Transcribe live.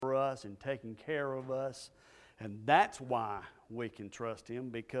us and taking care of us. And that's why we can trust Him,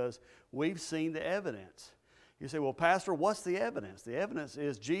 because we've seen the evidence. You say, well, Pastor, what's the evidence? The evidence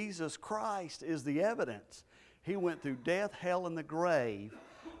is Jesus Christ is the evidence. He went through death, hell, and the grave,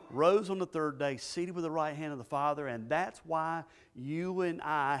 rose on the third day, seated with the right hand of the Father, and that's why you and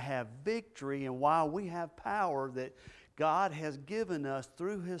I have victory and why we have power that God has given us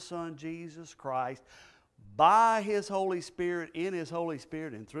through His Son, Jesus Christ, by His Holy Spirit, in His Holy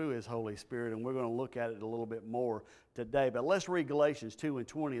Spirit, and through His Holy Spirit. And we're going to look at it a little bit more today. But let's read Galatians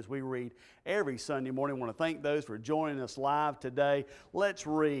 2:20 as we read every Sunday morning. I want to thank those for joining us live today. Let's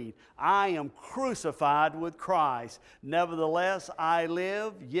read. I am crucified with Christ. Nevertheless, I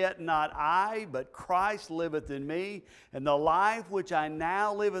live, yet not I, but Christ liveth in me. And the life which I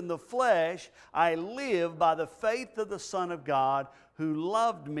now live in the flesh, I live by the faith of the Son of God, who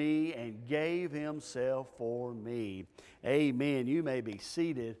loved me and gave Himself for me. Amen. You may be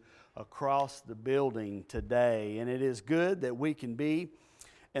seated across the building today. And it is good that we can be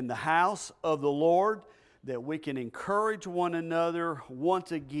in the house of the Lord, that we can encourage one another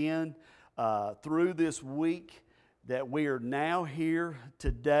once again through this week, that we are now here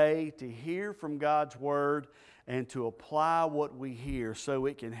today to hear from God's Word and to apply what we hear so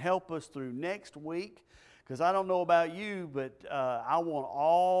it can help us through next week. Because I don't know about you, but I want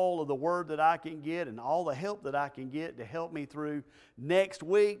all of the word that I can get and all the help that I can get to help me through next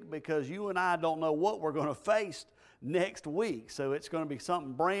week, because you and I don't know what we're going to face next week. So it's going to be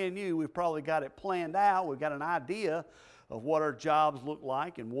something brand new. We've probably got it planned out. We've got an idea of what our jobs look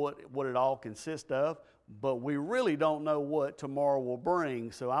like and what it all consists of, but we really don't know what tomorrow will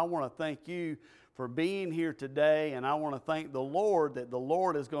bring. So I want to thank you for being here today, and I want to thank the Lord that the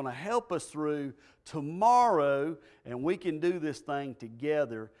Lord is going to help us through tomorrow, and we can do this thing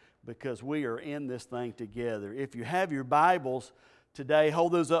together because we are in this thing together. If you have your Bibles today,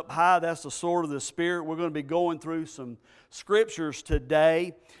 hold those up high. That's the sword of the Spirit. We're going to be going through some scriptures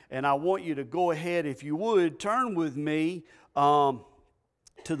today, and I want you to go ahead, if you would, turn with me to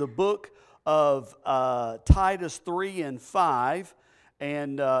the book of Titus 3 and 5.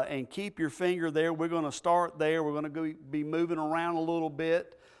 And keep your finger there. We're going to start there. We're going to be moving around a little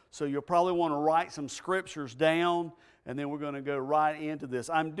bit. So you'll probably want to write some scriptures down, and then we're going to go right into this.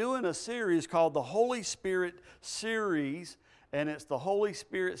 I'm doing a series called the Holy Spirit Series, and it's the Holy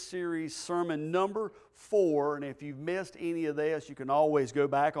Spirit Series sermon number 4. And if you've missed any of this, you can always go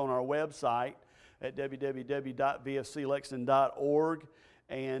back on our website at www.vfclexington.org.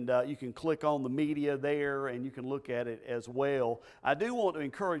 And you can click on the media there, and you can look at it as well. I do want to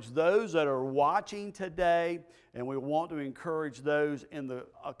encourage those that are watching today, and we want to encourage those in the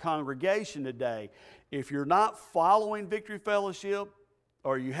congregation today. If you're not following Victory Fellowship,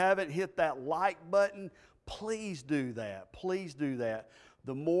 or you haven't hit that like button, please do that. Please do that.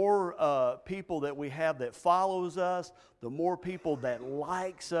 The more people that we have that follows us, the more people that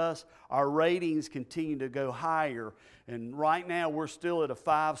likes us, our ratings continue to go higher. And right now we're still at a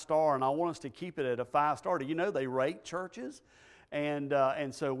 5-star, and I want us to keep it at a 5-star. Do you know they rate churches? And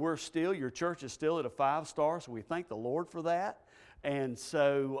so your church is still at a 5-star, so we thank the Lord for that. And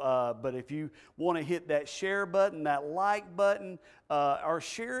so, but if you want to hit that share button, that like button, or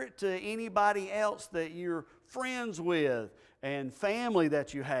share it to anybody else that you're friends with and family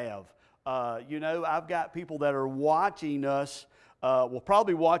that you have. I've got people that are watching us,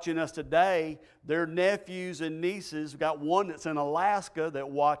 probably watching us today. Their nephews and nieces. We've got one that's in Alaska that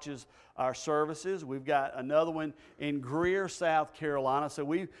watches our services. We've got another one in Greer, South Carolina. So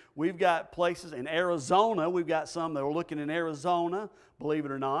we've got places in Arizona. We've got some that are looking in Arizona, believe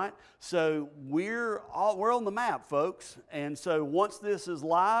it or not. So we're on the map, folks. And so once this is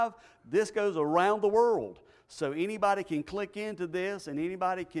live, this goes around the world. So anybody can click into this, and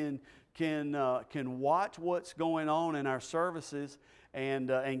anybody can watch what's going on in our services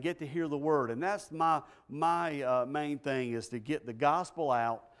and get to hear the Word. And that's my main thing, is to get the gospel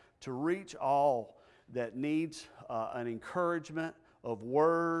out, to reach all that needs an encouragement of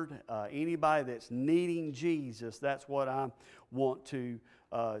Word. Anybody that's needing Jesus, that's what I want to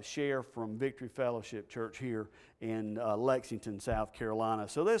share from Victory Fellowship Church here in Lexington, South Carolina.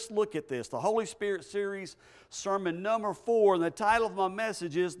 So let's look at this. The Holy Spirit Series, sermon number 4, and the title of my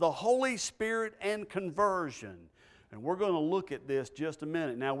message is The Holy Spirit and Conversion. And we're going to look at this just a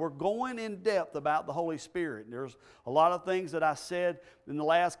minute. Now, we're going in depth about the Holy Spirit. There's a lot of things that I said in the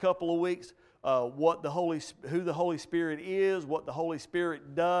last couple of weeks, who the Holy Spirit is, what the Holy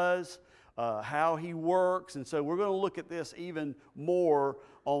Spirit does. how He works. And so we're going to look at this even more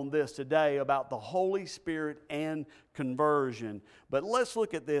on this today about the Holy Spirit and conversion. But let's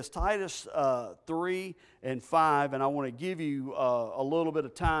look at this, Titus 3 and 5, and I want to give you a little bit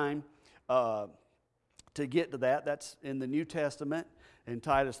of time to get to that. That's in the New Testament in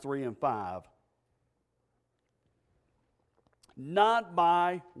Titus 3 and 5. Not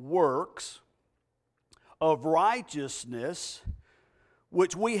by works of righteousness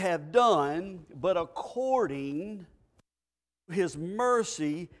which we have done, but according to His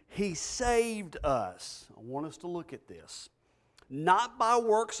mercy He saved us. I want us to look at this. Not by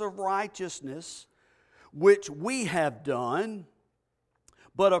works of righteousness which we have done,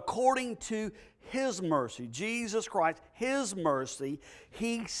 but according to His mercy, Jesus Christ, His mercy,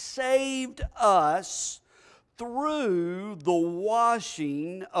 He saved us through the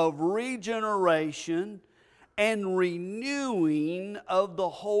washing of regeneration and renewing of the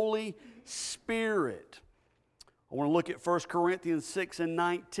Holy Spirit. I want to look at 1 Corinthians 6 and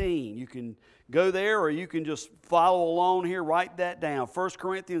 19. You can go there or you can just follow along here, write that down. 1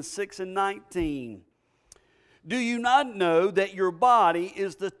 Corinthians 6 and 19. Do you not know that your body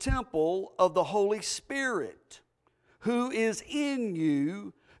is the temple of the Holy Spirit, who is in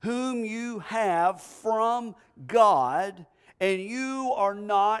you, whom you have from God, and you are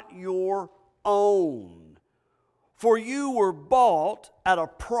not your own? For you were bought at a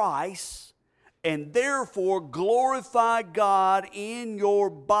price, and therefore glorify God in your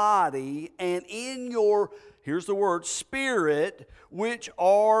body and in your, here's the word, spirit, which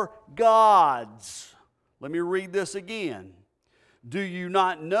are God's. Let me read this again. Do you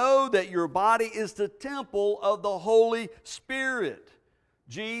not know that your body is the temple of the Holy Spirit?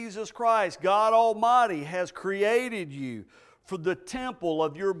 Jesus Christ, God Almighty, has created you for the temple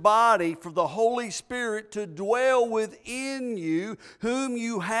of your body, for the Holy Spirit to dwell within you, whom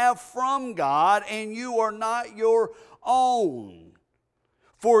you have from God, and you are not your own.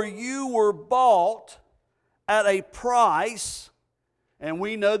 For you were bought at a price, and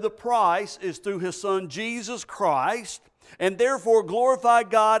we know the price is through His Son Jesus Christ, and therefore glorify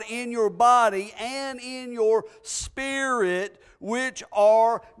God in your body and in your spirit, which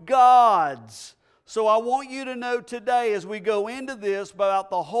are God's. So I want you to know today, as we go into this about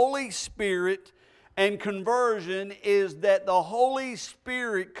the Holy Spirit and conversion, is that the Holy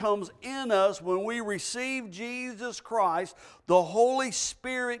Spirit comes in us when we receive Jesus Christ. The Holy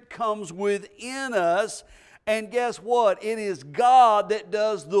Spirit comes within us. And guess what? It is God that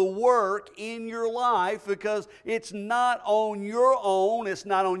does the work in your life, because it's not on your own, it's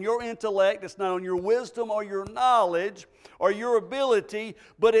not on your intellect, it's not on your wisdom or your knowledge or your ability,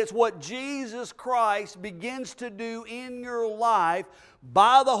 but it's what Jesus Christ begins to do in your life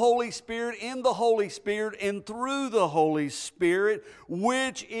by the Holy Spirit, in the Holy Spirit, and through the Holy Spirit,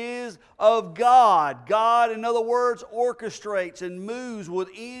 which is of God. God, in other words, orchestrates and moves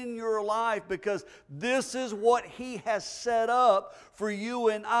within your life, because this is what He has set up for you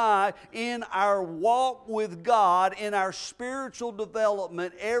and I in our walk with God, in our spiritual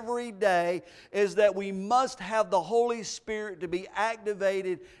development every day, is that we must have the Holy Spirit to be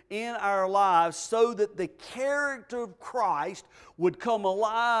activated in our lives so that the character of Christ would come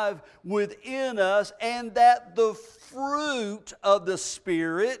alive within us, and that the fruit of the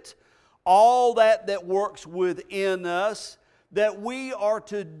Spirit, all that works within us, that we are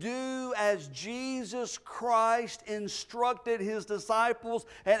to do as Jesus Christ instructed His disciples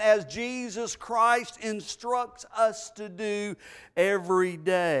and as Jesus Christ instructs us to do every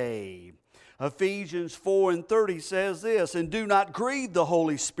day. Ephesians 4 and 30 says this, and do not grieve the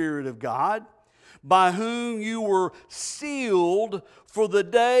Holy Spirit of God, by whom you were sealed for the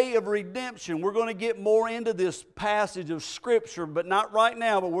day of redemption. We're going to get more into this passage of Scripture, but not right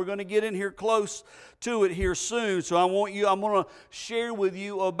now, but we're going to get in here close to it here soon. So I'm going to share with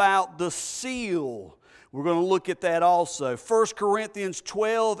you about the seal. We're going to look at that also. 1 Corinthians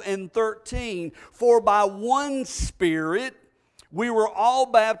 12 and 13, for by one Spirit we were all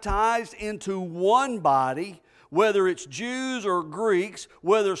baptized into one body, whether it's Jews or Greeks,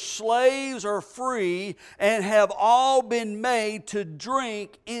 whether slaves or free, and have all been made to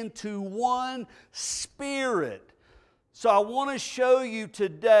drink into one Spirit. So I want to show you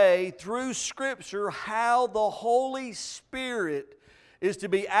today through Scripture how the Holy Spirit is to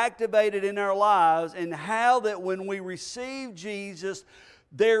be activated in our lives, and how that when we receive Jesus,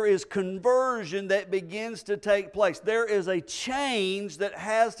 there is conversion that begins to take place. There is a change that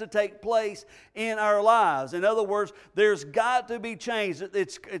has to take place in our lives. In other words, there's got to be change.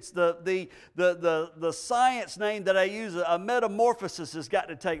 It's the science name that I use, a metamorphosis has got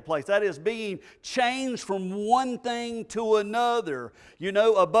to take place. That is being changed from one thing to another. You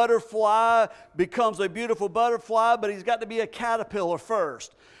know, a butterfly becomes a beautiful butterfly, but he's got to be a caterpillar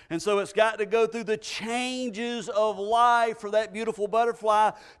first. And so it's got to go through the changes of life for that beautiful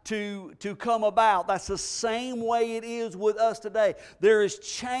butterfly to come about. That's the same way it is with us today. There is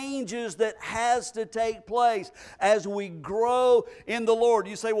changes that has to take place as we grow in the Lord.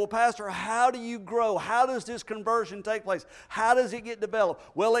 You say, well, Pastor, how do you grow? How does this conversion take place? How does it get developed?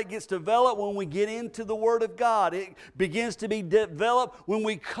 Well, it gets developed when we get into the Word of God. It begins to be developed when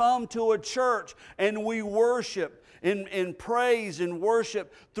we come to a church and we worship. In praise and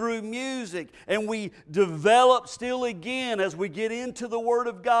worship through music. And we develop still again as we get into the Word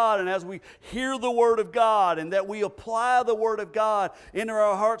of God and as we hear the Word of God and that we apply the Word of God into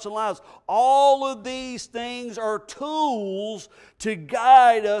our hearts and lives. All of these things are tools to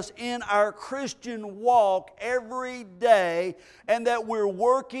guide us in our Christian walk every day, and that we're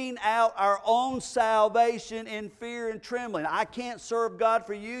working out our own salvation in fear and trembling. I can't serve God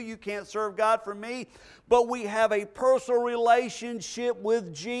for you. You can't serve God for me. But we have a personal relationship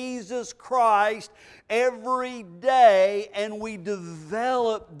with Jesus Christ every day, and we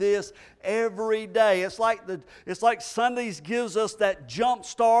develop this every day. It's like Sundays gives us that jump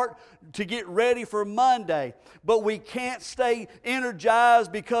start to get ready for Monday. But we can't stay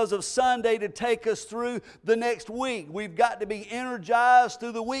energized because of Sunday to take us through the next week. We've got to be energized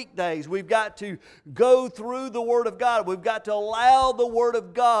through the weekdays. We've got to go through the Word of God. We've got to allow the Word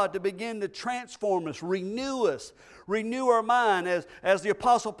of God to begin to transform us, renew our mind. As the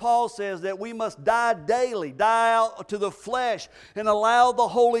Apostle Paul says, that we must die daily, die out to the flesh, and allow the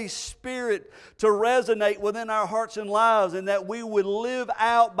Holy Spirit to resonate within our hearts and lives, and that we would live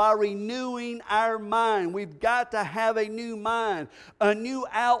out by renewing our mind. We've got to have a new mind, a new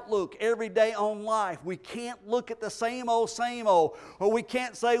outlook every day on life. We can't look at the same old, or we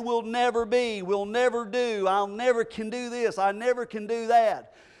can't say we'll never be, we'll never do, I'll never can do this, I never can do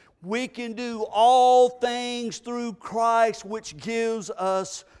that. We can do all things through Christ, which gives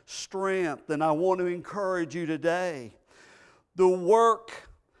us strength. And I want to encourage you today. The work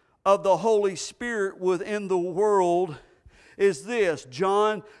of the Holy Spirit within the world is this.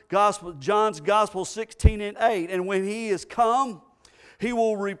 John's Gospel 16:8. And when He is come, He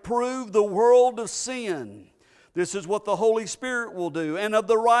will reprove the world of sin. This is what the Holy Spirit will do. And of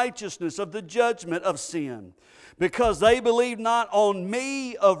the righteousness, of the judgment of sin. Because they believe not on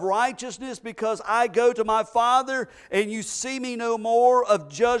me of righteousness, because I go to my Father, and you see me no more, of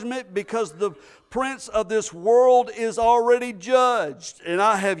judgment, because the prince of this world is already judged. And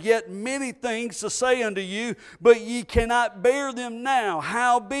I have yet many things to say unto you, but ye cannot bear them now.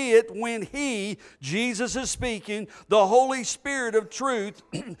 Howbeit, when He, Jesus is speaking, the Holy Spirit of truth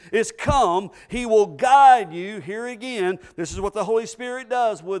is come, He will guide you. Here again, this is what the Holy Spirit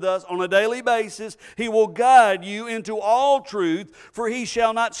does with us on a daily basis. He will guide you into all truth, for He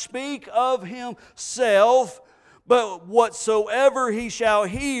shall not speak of Himself, but whatsoever He shall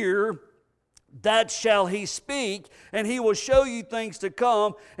hear, that shall He speak, and He will show you things to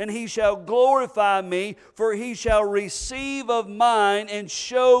come, and He shall glorify me, for He shall receive of mine and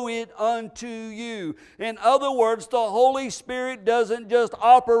show it unto you. In other words, the Holy Spirit doesn't just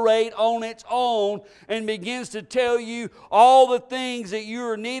operate on its own and begins to tell you all the things that you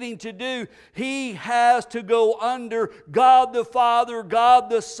are needing to do. He has to go under God the Father, God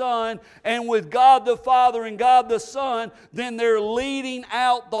the Son, and with God the Father and God the Son, then they're leading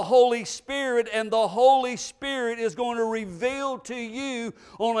out the Holy Spirit, and the Holy Spirit is going to reveal to you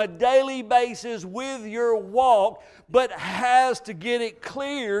on a daily basis with your walk, but has to get it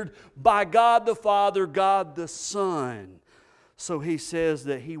cleared by God the Father, God the Son. So He says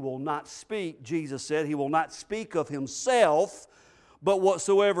that He will not speak, Jesus said, He will not speak of Himself, but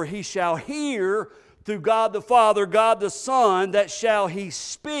whatsoever He shall hear through God the Father, God the Son, that shall He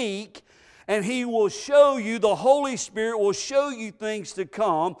speak. And He will show you, the Holy Spirit will show you things to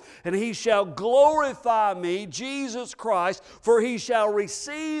come, and He shall glorify me, Jesus Christ, for He shall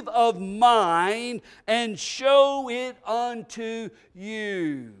receive of mine and show it unto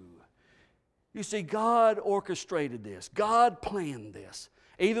you. You see, God orchestrated this. God planned this.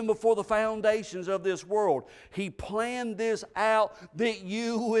 Even before the foundations of this world, He planned this out that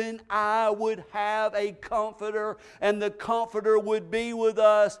you and I would have a Comforter, and the Comforter would be with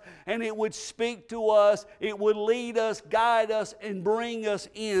us, and it would speak to us, it would lead us, guide us, and bring us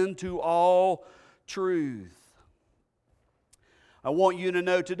into all truth. I want you to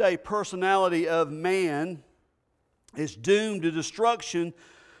know today, personality of man is doomed to destruction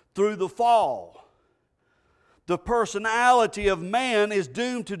through the fall. The personality of man is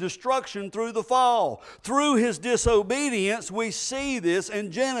doomed to destruction through the fall. Through his disobedience, we see this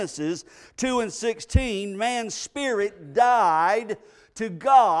in Genesis 2:16. Man's spirit died to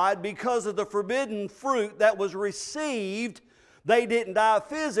God because of the forbidden fruit that was received. They didn't die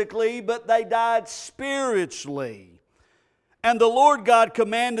physically, but they died spiritually. And the Lord God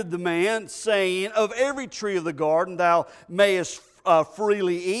commanded the man, saying, of every tree of the garden thou mayest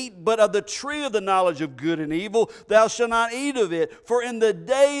freely eat, but of the tree of the knowledge of good and evil thou shalt not eat of it. For in the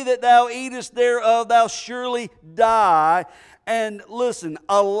day that thou eatest thereof thou surely die. And listen,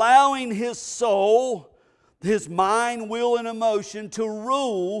 allowing his soul, his mind, will, and emotion to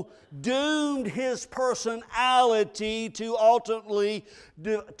rule, doomed his personality to ultimately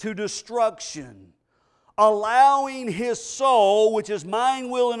to destruction. Allowing his soul, which is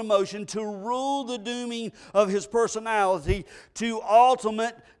mind, will, and emotion, to rule the dooming of his personality to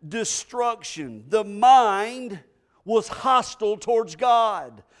ultimate destruction. The mind was hostile towards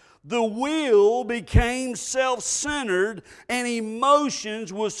God. The will became self-centered, and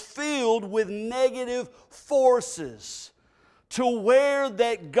emotions was filled with negative forces, to where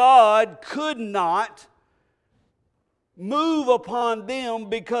that God could not move upon them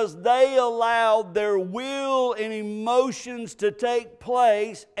because they allowed their will and emotions to take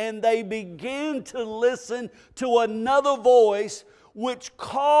place, and they began to listen to another voice, which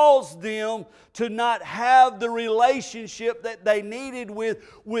caused them to not have the relationship that they needed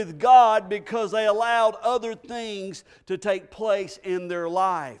with God, because they allowed other things to take place in their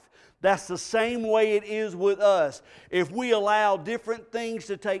life. That's the same way it is with us. If we allow different things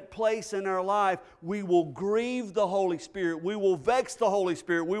to take place in our life, we will grieve the Holy Spirit. We will vex the Holy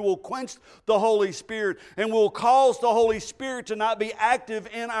Spirit. We will quench the Holy Spirit, and will cause the Holy Spirit to not be active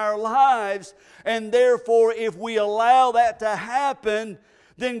in our lives. And therefore, if we allow that to happen,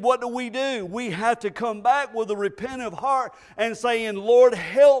 then what do? We have to come back with a repentant heart and saying, Lord,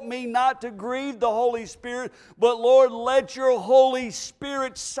 help me not to grieve the Holy Spirit, but Lord, let your Holy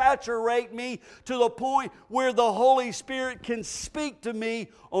Spirit saturate me to the point where the Holy Spirit can speak to me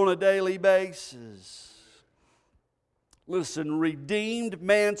on a daily basis. Listen, redeemed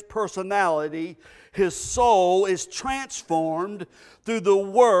man's personality, his soul is transformed through the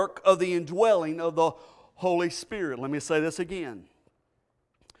work of the indwelling of the Holy Spirit. Let me say this again.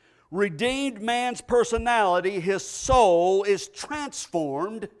 Redeemed man's personality, his soul is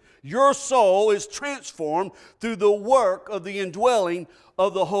transformed. Your soul is transformed through the work of the indwelling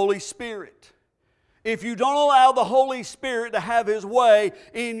of the Holy Spirit. If you don't allow the Holy Spirit to have His way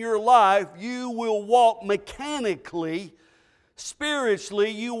in your life, you will walk mechanically.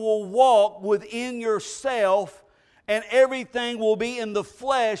 Spiritually, you will walk within yourself, and everything will be in the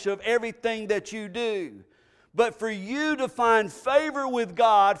flesh of everything that you do. But for you to find favor with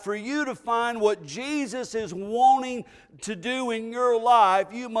God, for you to find what Jesus is wanting to do in your life,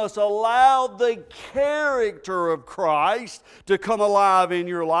 you must allow the character of Christ to come alive in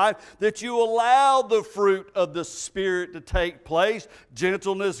your life, that you allow the fruit of the Spirit to take place: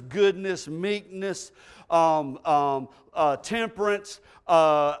 gentleness, goodness, meekness, temperance,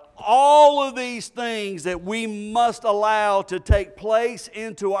 all of these things that we must allow to take place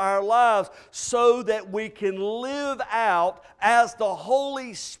into our lives so that we can live out as the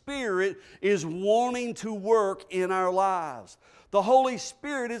Holy Spirit is wanting to work in our lives. The Holy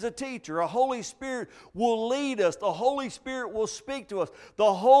Spirit is a teacher. The Holy Spirit will lead us. The Holy Spirit will speak to us.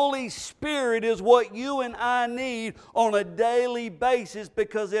 The Holy Spirit is what you and I need on a daily basis,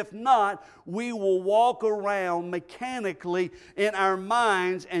 because if not, we will walk around mechanically in our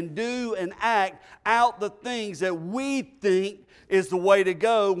minds and do and act out the things that we think is the way to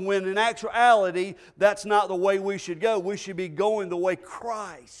go, when in actuality, that's not the way we should go. We should be going the way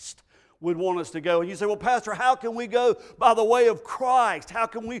Christ would want us to go. And you say, well, Pastor, how can we go by the way of Christ? How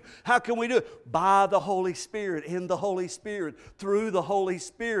can we do it? By the Holy Spirit, in the Holy Spirit, through the Holy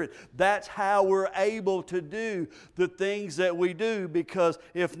Spirit. That's how we're able to do the things that we do, because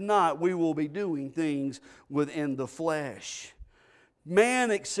if not, we will be doing things within the flesh. Man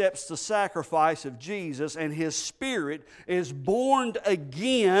accepts the sacrifice of Jesus, and his spirit is born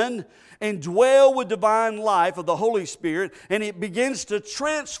again and dwell with divine life of the Holy Spirit, and it begins to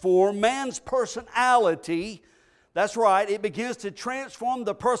transform man's personality. That's right, it begins to transform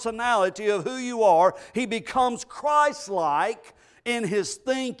the personality of who you are. He becomes Christ-like in his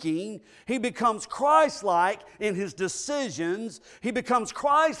thinking. He becomes Christ-like in his decisions. He becomes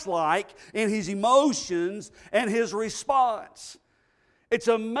Christ-like in his emotions and his response. It's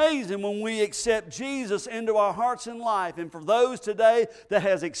amazing when we accept Jesus into our hearts and life. And for those today that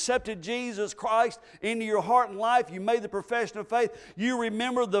has accepted Jesus Christ into your heart and life, you made the profession of faith, you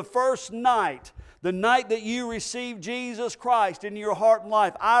remember the first night, the night that you received Jesus Christ into your heart and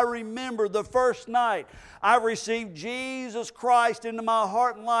life. I remember the first night I received Jesus Christ into my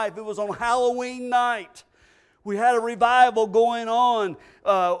heart and life. It was on Halloween night. We had a revival going on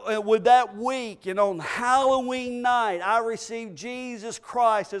with that week, and on Halloween night, I received Jesus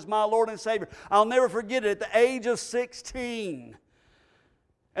Christ as my Lord and Savior. I'll never forget it, at the age of 16.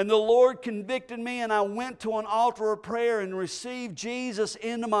 And the Lord convicted me, and I went to an altar of prayer and received Jesus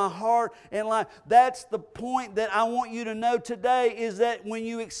into my heart and life. That's the point that I want you to know today, is that when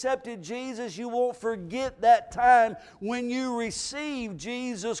you accepted Jesus, you won't forget that time when you received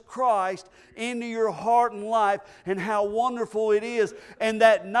Jesus Christ into your heart and life, and how wonderful it is. And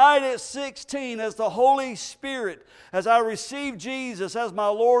that night at 16, as the Holy Spirit, as I received Jesus as my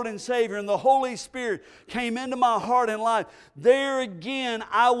Lord and Savior, and the Holy Spirit came into my heart and life, there again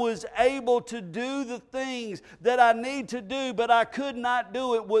I was able to do the things that I need to do, but I could not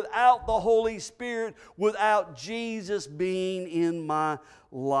do it without the Holy Spirit, without Jesus being in my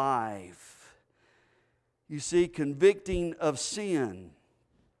life. You see, convicting of sin,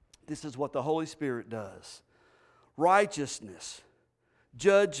 this is what the Holy Spirit does. Righteousness,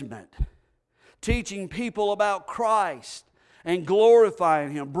 judgment, teaching people about Christ and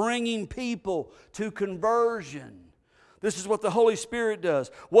glorifying Him, bringing people to conversion. This is what the Holy Spirit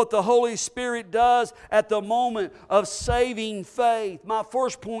does. What the Holy Spirit does at the moment of saving faith. My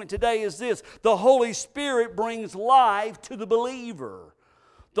first point today is this: the Holy Spirit brings life to the believer.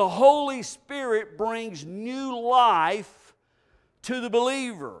 The Holy Spirit brings new life to the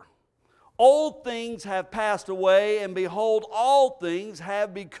believer. Old things have passed away, and behold, all things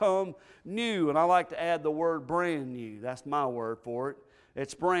have become new. And I like to add the word brand new. That's my word for it.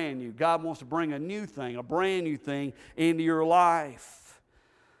 It's brand new. God wants to bring a new thing, a brand new thing into your life.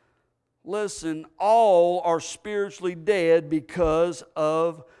 Listen, all are spiritually dead because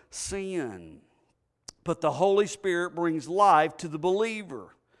of sin. But the Holy Spirit brings life to the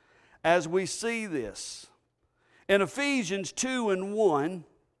believer as we see this. In Ephesians 2:1,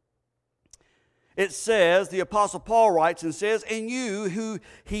 it says, the Apostle Paul writes and says, "And you who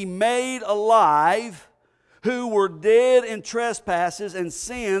He made alive, who were dead in trespasses and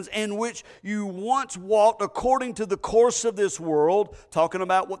sins, in which you once walked according to the course of this world," talking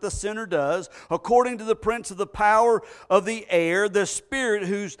about what the sinner does, "according to the prince of the power of the air, the spirit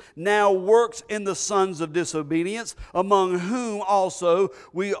who now works in the sons of disobedience, among whom also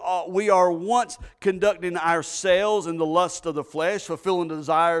we are once conducting ourselves in the lust of the flesh, fulfilling the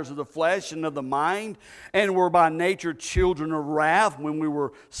desires of the flesh and of the mind, and were by nature children of wrath when we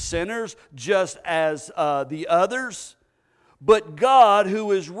were sinners, just as the others. But God,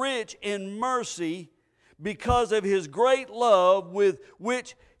 who is rich in mercy, because of His great love with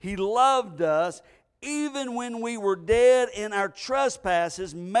which He loved us, even when we were dead in our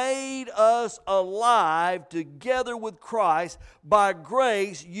trespasses, made us alive together with Christ. By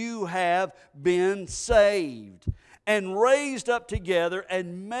grace you have been saved, and raised up together,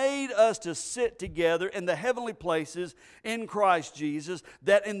 and made us to sit together in the heavenly places in Christ Jesus,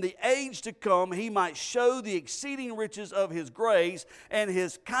 that in the age to come He might show the exceeding riches of His grace and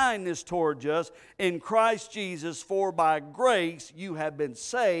His kindness towards us in Christ Jesus. For by grace you have been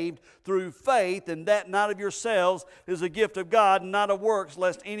saved through faith, and that not of yourselves, is a gift of God, not of works,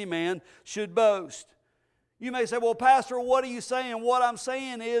 lest any man should boast." You may say, "Well, Pastor, what are you saying?" What I'm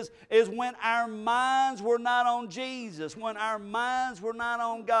saying is when our minds were not on Jesus, when our minds were not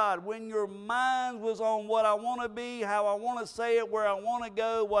on God, when your mind was on what I want to be, how I want to say it, where I want to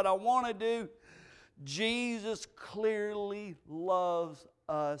go, what I want to do, Jesus clearly loves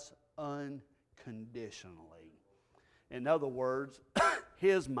us unconditionally. In other words,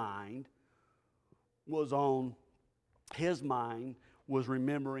 His mind was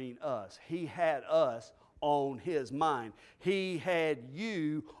remembering us. He had us on His mind. He had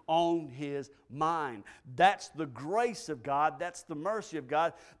you on His mind. That's the grace of God. That's the mercy of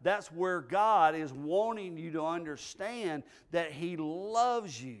God. That's where God is wanting you to understand that He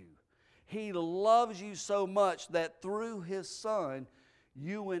loves you. He loves you so much that through His Son,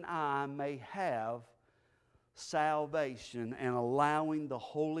 you and I may have salvation, and allowing the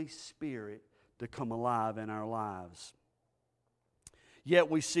Holy Spirit to come alive in our lives.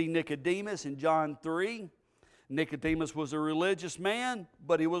 Yet we see Nicodemus in John 3. Nicodemus was a religious man,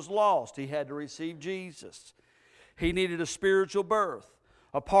 but he was lost. He had to receive Jesus. He needed a spiritual birth.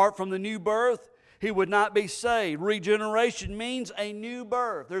 Apart from the new birth, he would not be saved. Regeneration means a new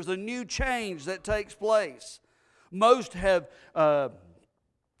birth. There's a new change that takes place. Most have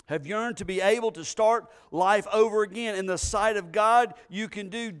have yearned to be able to start life over again. In the sight of God, you can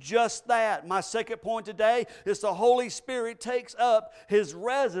do just that. My second point today is the Holy Spirit takes up His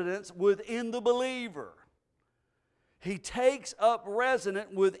residence within the believer. He takes up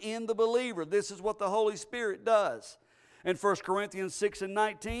residence within the believer. This is what the Holy Spirit does. In 1 Corinthians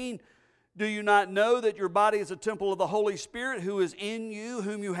 6:19, do you not know that your body is a temple of the Holy Spirit who is in you,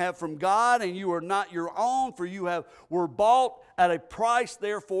 whom you have from God, and you are not your own, for you were bought at a price.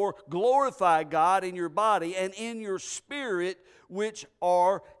 Therefore glorify God in your body and in your spirit, which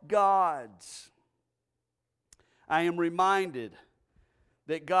are God's. I am reminded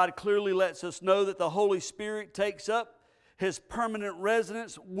that God clearly lets us know that the Holy Spirit takes up His permanent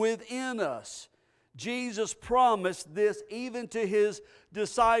residence within us. Jesus promised this even to His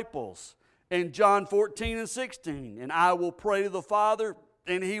disciples. In John 14:16, and I will pray to the Father,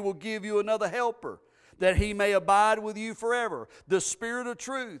 and He will give you another helper, that He may abide with you forever, the Spirit of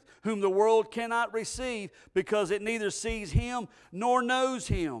truth, whom the world cannot receive, because it neither sees Him nor knows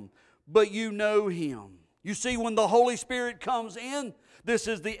Him, but you know Him. You see, when the Holy Spirit comes in, this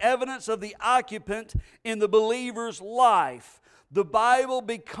is the evidence of the occupant in the believer's life. The Bible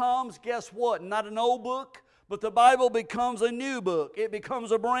becomes, guess what? Not an old book, but the Bible becomes a new book. It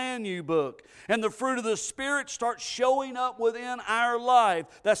becomes a brand new book. And the fruit of the Spirit starts showing up within our life.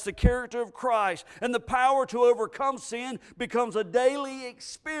 That's the character of Christ. And the power to overcome sin becomes a daily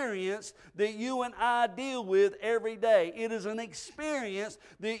experience that you and I deal with every day. It is an experience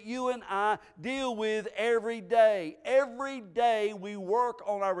that you and I deal with every day. Every day we work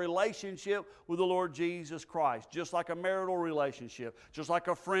on our relationship with the Lord Jesus Christ, just like a marital relationship, just like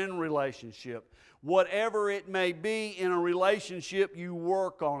a friend relationship. Whatever it may be in a relationship, you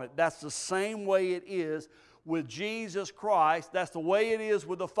work on it. That's the same way it is with Jesus Christ. That's the way it is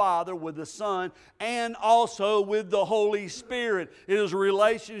with the Father, with the Son, and also with the Holy Spirit. It is a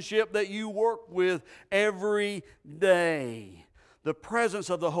relationship that you work with every day. The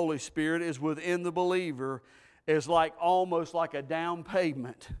presence of the Holy Spirit is within the believer is like almost like a down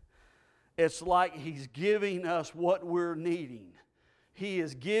payment. It's like He's giving us what we're needing. He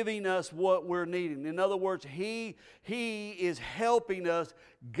is giving us what we're needing. In other words, He is helping us,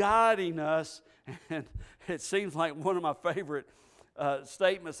 guiding us. And it seems like one of my favorite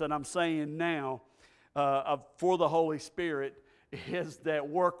statements that I'm saying now for the Holy Spirit is that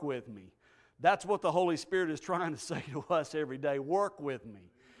work with me. That's what the Holy Spirit is trying to say to us every day. Work with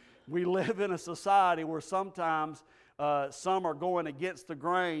me. We live in a society where sometimes some are going against the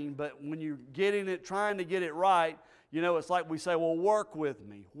grain, but when you're trying to get it right, you know, it's like we say, well, work with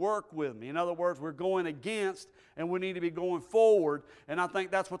me, work with me. In other words, we're going against and we need to be going forward. And I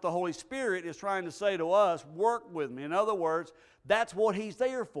think that's what the Holy Spirit is trying to say to us, work with me. In other words, that's what He's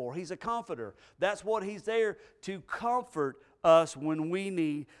there for. He's a comforter. That's what He's there to comfort us when we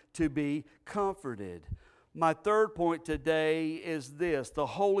need to be comforted. My third point today is this: the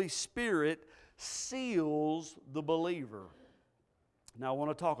Holy Spirit seals the believer. Now I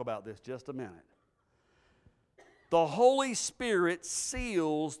want to talk about this just a minute. The Holy Spirit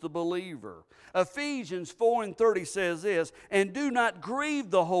seals the believer. Ephesians 4:30 says this, and do not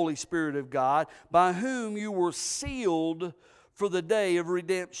grieve the Holy Spirit of God, by whom you were sealed for the day of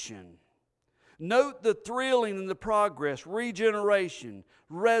redemption. Note the thrilling and the progress, regeneration,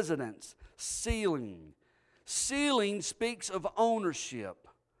 residence, sealing. Sealing speaks of ownership,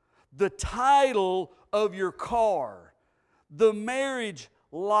 the title of your car, the marriage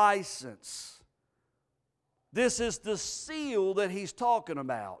license. This is the seal that he's talking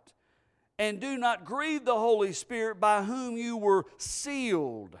about. And do not grieve the Holy Spirit by whom you were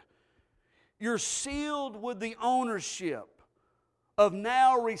sealed. You're sealed with the ownership of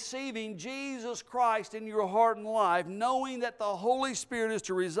now receiving Jesus Christ in your heart and life, knowing that the Holy Spirit is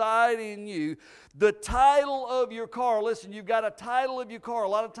to reside in you. The title of your car, listen, you've got a title of your car. A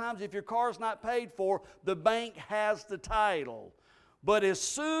lot of times if your car's not paid for, the bank has the title. But as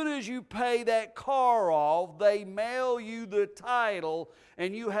soon as you pay that car off, they mail you the title,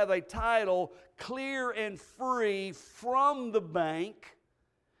 and you have a title clear and free from the bank.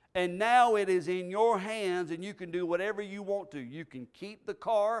 And now it is in your hands, and you can do whatever you want to. You can keep the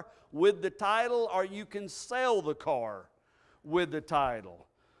car with the title, or you can sell the car with the title.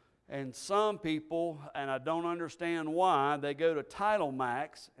 And some people, and I don't understand why, they go to Title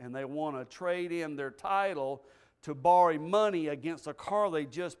Max and they want to trade in their title to borrow money against a car they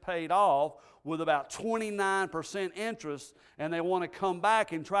just paid off with about 29% interest, and they want to come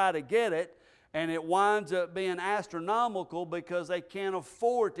back and try to get it, and it winds up being astronomical because they can't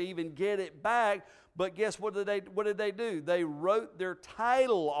afford to even get it back. But guess what did they do? They wrote their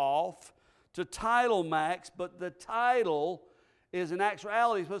title off to Title Max, but the title is in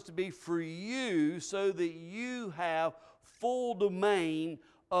actuality supposed to be for you so that you have full domain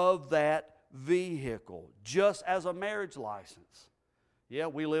of that vehicle, just as a marriage license. Yeah,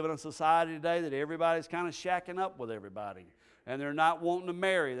 we live in a society today that everybody's kind of shacking up with everybody, and they're not wanting to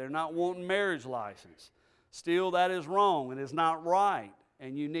marry. They're not wanting marriage license. Still, that is wrong and it's not right.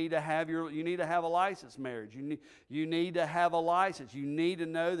 And you need to have a licensed marriage. You need to have a license. You need to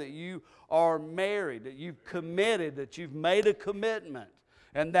know that you are married, that you've committed, that you've made a commitment.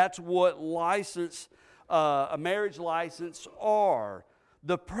 And that's what a marriage license are.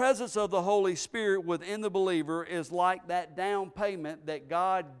 The presence of the Holy Spirit within the believer is like that down payment that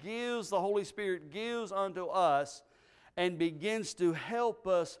God gives, the Holy Spirit gives unto us and begins to help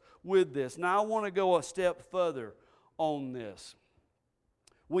us with this. Now I want to go a step further on this.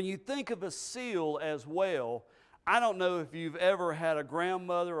 When you think of a seal as well, I don't know if you've ever had a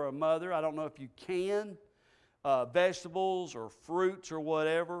grandmother or a mother. I don't know if you can. Vegetables or fruits or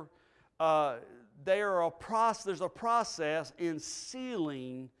whatever. There's a process in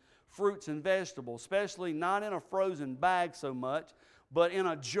sealing fruits and vegetables, especially not in a frozen bag so much, but in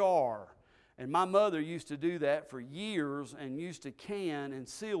a jar. And my mother used to do that for years and used to can and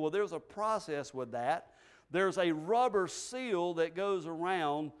seal. Well, there's a process with that. There's a rubber seal that goes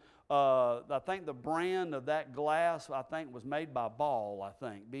around. I think the brand of that glass, was made by Ball,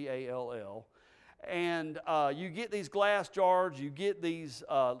 B-A-L-L. And you get these glass jars, you get these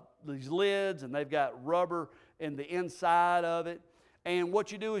lids, and they've got rubber in the inside of it. And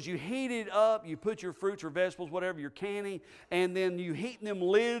what you do is you heat it up, you put your fruits or vegetables, whatever you're canning, and then you heat them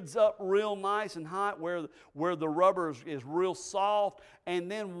lids up real nice and hot where the rubber is real soft. And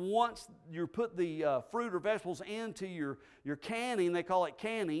then once you put the fruit or vegetables into your canning, they call it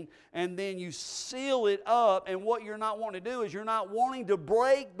canning, and then you seal it up. And what you're not wanting to do is you're not wanting to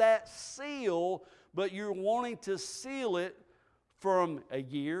break that seal, but you're wanting to seal it from a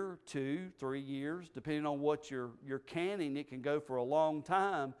year, 2, 3 years, depending on what you're canning. It can go for a long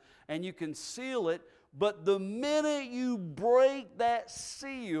time, and you can seal it. But the minute you break that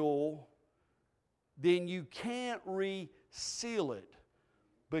seal, then you can't reseal it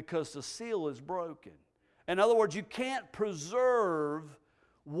because the seal is broken. In other words, you can't preserve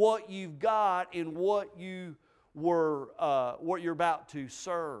what you've got in what you're about to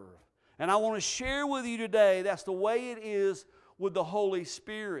serve. And I want to share with you today, that's the way it is with the Holy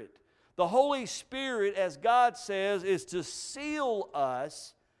Spirit. The Holy Spirit, as God says, is to seal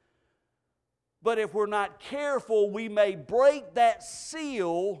us, but if we're not careful, we may break that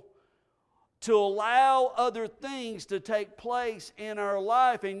seal to allow other things to take place in our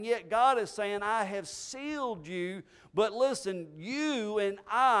life. And yet God is saying, I have sealed you. But listen, you and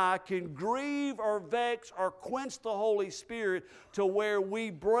I can grieve or vex or quench the Holy Spirit to where we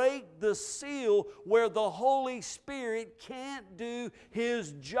break the seal, where the Holy Spirit can't do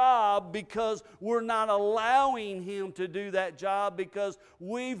His job because we're not allowing Him to do that job because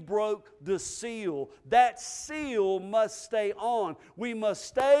we've broke the seal. That seal must stay on. We must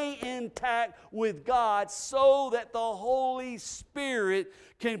stay intact with God so that the Holy Spirit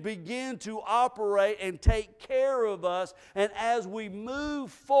can begin to operate and take care of us. And as we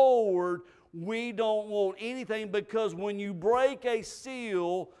move forward, we don't want anything, because when you break a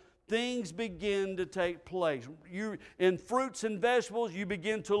seal, things begin to take place. In fruits and vegetables, you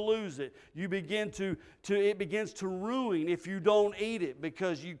begin to lose it. You begin it begins to ruin if you don't eat it,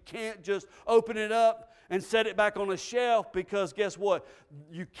 because you can't just open it up and set it back on a shelf, because guess what?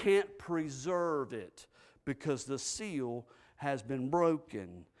 You can't preserve it because the seal has been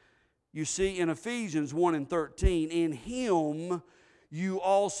broken. You see, in Ephesians 1:13, in Him you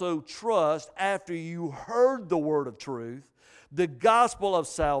also trust after you heard the word of truth, the gospel of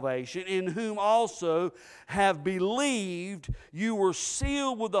salvation, in whom also have believed. You were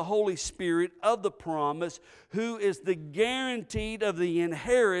sealed with the Holy Spirit of the promise, who is the guarantee of the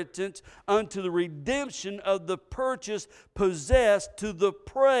inheritance unto the redemption of the purchase possessed, to the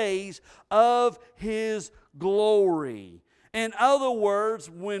praise of His glory. In other words,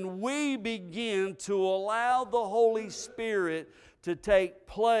 when we begin to allow the Holy Spirit to take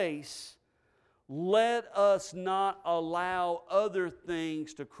place, let us not allow other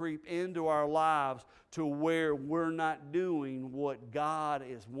things to creep into our lives to where we're not doing what God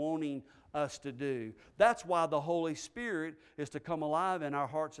is wanting us to do. That's why the Holy Spirit is to come alive in our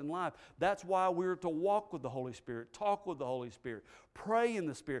hearts and life. That's why we're to walk with the Holy Spirit, talk with the Holy Spirit, pray in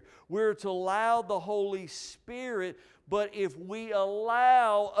the Spirit. We're to allow the Holy Spirit, but if we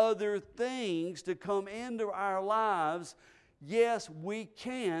allow other things to come into our lives, yes, we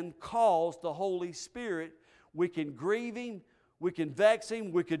can cause the Holy Spirit. We can grieve Him. we can vex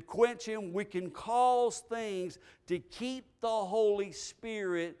Him, we could quench Him, we can cause things to keep the Holy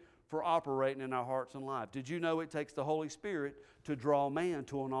Spirit for operating in our hearts and lives. Did you know it takes the Holy Spirit to draw man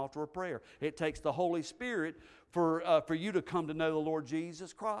to an altar of prayer? It takes the Holy Spirit for you to come to know the Lord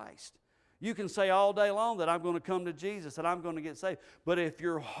Jesus Christ. You can say all day long that I'm going to come to Jesus, that I'm going to get saved. But if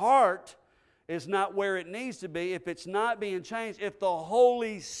your heart is not where it needs to be, if it's not being changed, if the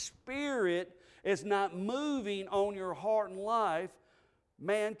Holy Spirit is not moving on your heart and life,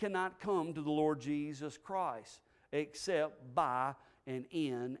 man cannot come to the Lord Jesus Christ except by and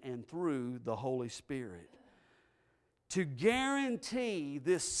in and through the Holy Spirit. To guarantee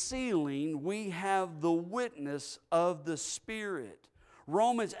this sealing, we have the witness of the Spirit.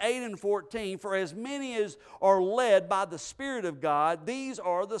 Romans 8:14, for as many as are led by the Spirit of God, these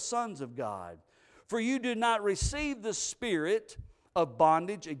are the sons of God. For you did not receive the spirit of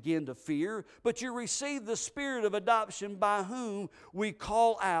bondage again to fear, but you received the Spirit of adoption by whom we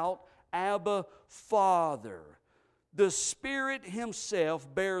call out, Abba, Father. The Spirit Himself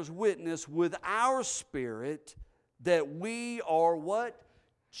bears witness with our spirit that we are what?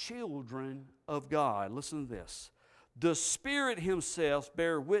 Children of God. Listen to this. The Spirit Himself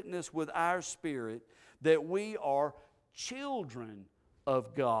bears witness with our spirit that we are children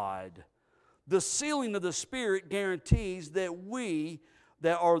of God. The sealing of the Spirit guarantees that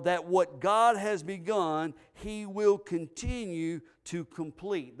that what God has begun, He will continue to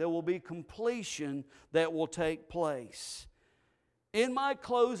complete. There will be completion that will take place. In my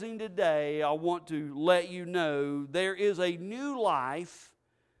closing today, I want to let you know there is a new life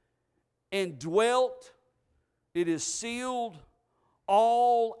indwelt. It is sealed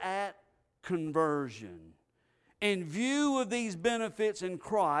all at conversion. In view of these benefits in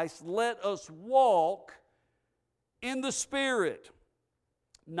Christ, let us walk in the Spirit,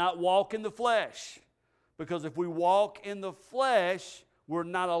 not walk in the flesh. Because if we walk in the flesh, we're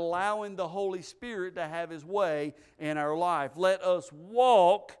not allowing the Holy Spirit to have His way in our life. Let us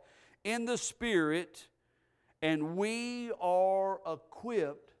walk in the Spirit, and we are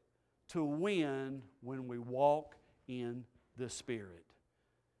equipped to win when we walk in the Spirit.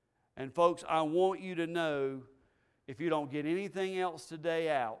 And folks, I want you to know, if you don't get anything else today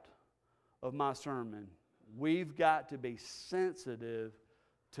out of my sermon, we've got to be sensitive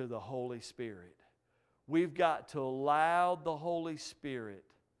to the Holy Spirit. We've got to allow the Holy Spirit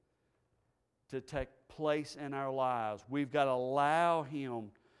to take place in our lives. We've got to allow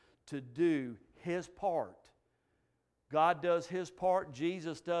Him to do His part. God does His part,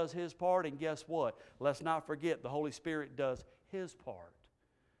 Jesus does His part, and guess what? Let's not forget the Holy Spirit does His part.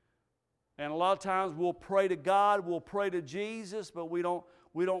 And a lot of times we'll pray to God, we'll pray to Jesus, but we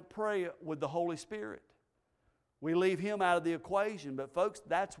don't pray with the Holy Spirit. We leave Him out of the equation. But folks,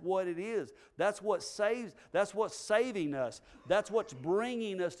 that's what it is. That's what saves. That's what's saving us. That's what's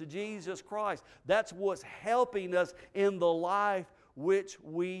bringing us to Jesus Christ. That's what's helping us in the life which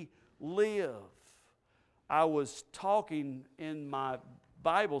we live. I was talking in my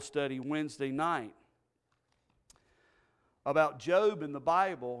Bible study Wednesday night about Job in the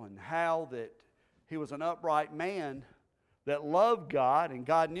Bible and how that he was an upright man that loved God, and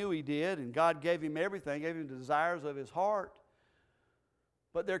God knew he did, and God gave him everything, gave him the desires of his heart.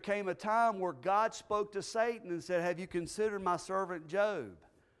 But there came a time where God spoke to Satan and said, have you considered my servant Job?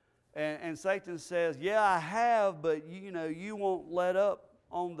 And Satan says, yeah, I have, but you won't let up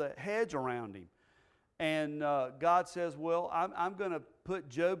on the hedge around him. And God says, well, I'm going to put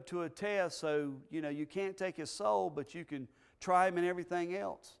Job to a test, so you can't take his soul, but you can try him in everything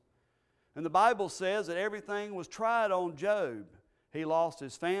else. And the Bible says that everything was tried on Job. He lost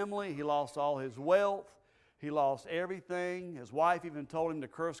his family, he lost all his wealth, he lost everything. His wife even told him to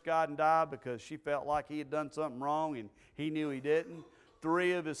curse God and die because she felt like he had done something wrong and he knew he didn't.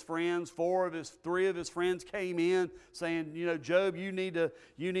 Three of his friends came in saying, Job, you need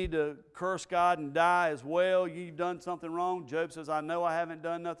to curse God and die as well. You've done something wrong. Job says, I know I haven't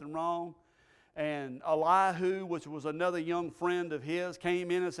done nothing wrong. And Elihu, which was another young friend of his,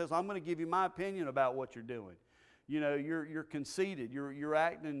 came in and says, I'm going to give you my opinion about what you're doing. You're conceited. You're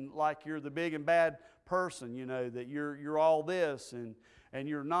acting like you're the big and bad person, that you're all this and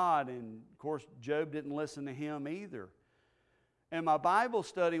you're not. And of course, Job didn't listen to him either. And my Bible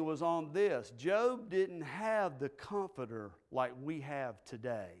study was on this. Job didn't have the comforter like we have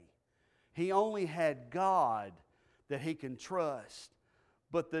today. He only had God that he can trust.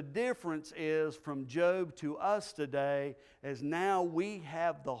 But the difference is from Job to us today is now we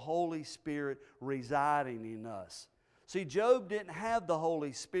have the Holy Spirit residing in us. See, Job didn't have the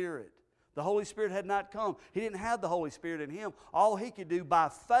Holy Spirit. The Holy Spirit had not come. He didn't have the Holy Spirit in him. All he could do by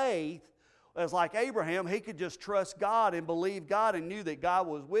faith As like Abraham, he could just trust God and believe God and knew that God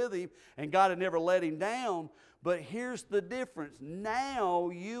was with him and God had never let him down. But here's the difference.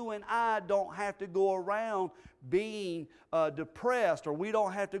 Now you and I don't have to go around being depressed, or we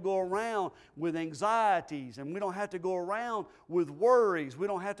don't have to go around with anxieties, and we don't have to go around with worries. We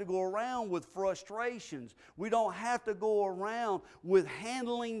don't have to go around with frustrations. We don't have to go around with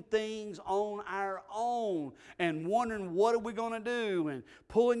handling things on our own and wondering what are we going to do and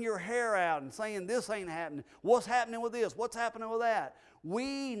pulling your hair out and saying this ain't happening. What's happening with this? What's happening with that?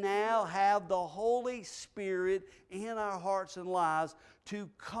 We now have the Holy Spirit in our hearts and lives to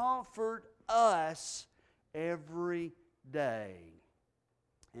comfort us every day.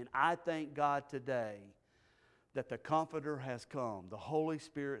 And I thank God today that the Comforter has come, the Holy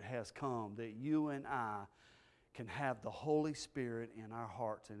Spirit has come, that you and I can have the Holy Spirit in our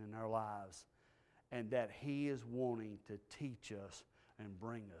hearts and in our lives, and that He is wanting to teach us and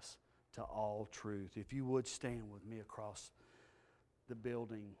bring us to all truth. If you would stand with me across the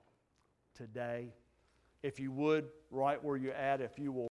building today. If you would, right where you're at, if you will